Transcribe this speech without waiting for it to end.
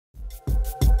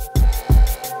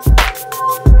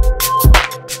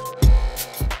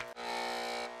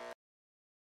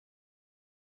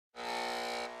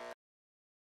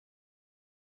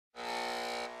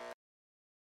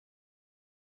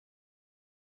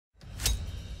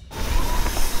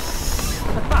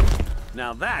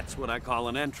Now that's what I call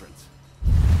an entrance.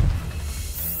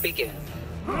 Begin.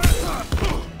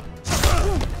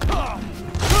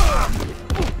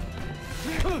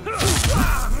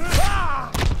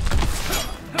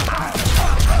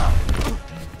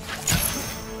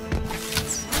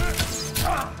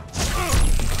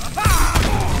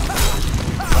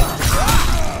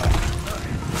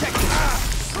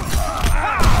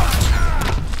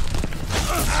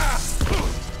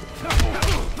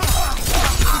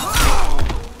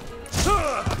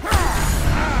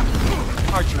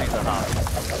 Archery the hobby.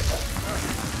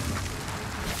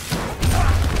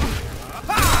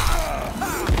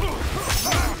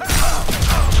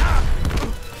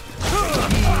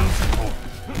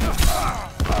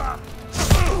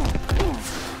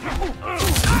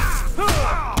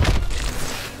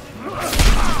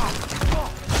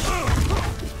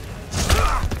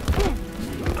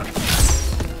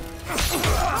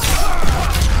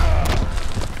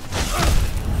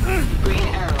 Green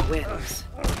Arrow wins.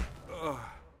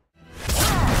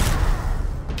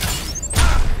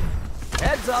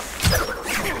 Heads up!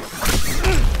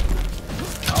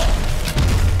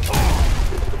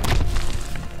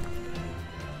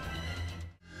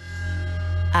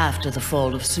 After the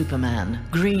fall of Superman,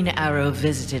 Green Arrow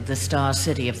visited the Star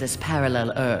City of this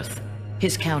parallel Earth.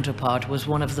 His counterpart was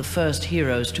one of the first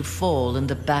heroes to fall in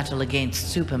the battle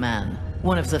against Superman,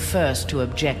 one of the first to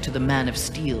object to the Man of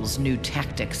Steel's new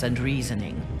tactics and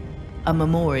reasoning. A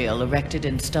memorial erected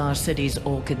in Star City's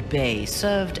Orchid Bay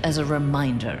served as a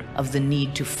reminder of the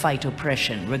need to fight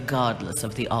oppression regardless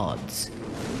of the odds.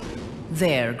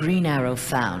 There, Green Arrow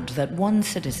found that one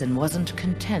citizen wasn't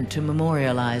content to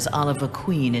memorialize Oliver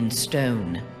Queen in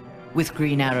stone. With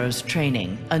Green Arrow's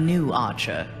training, a new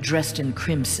archer, dressed in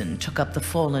crimson, took up the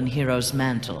fallen hero's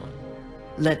mantle.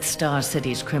 Let Star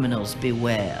City's criminals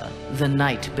beware. The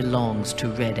night belongs to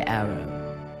Red Arrow.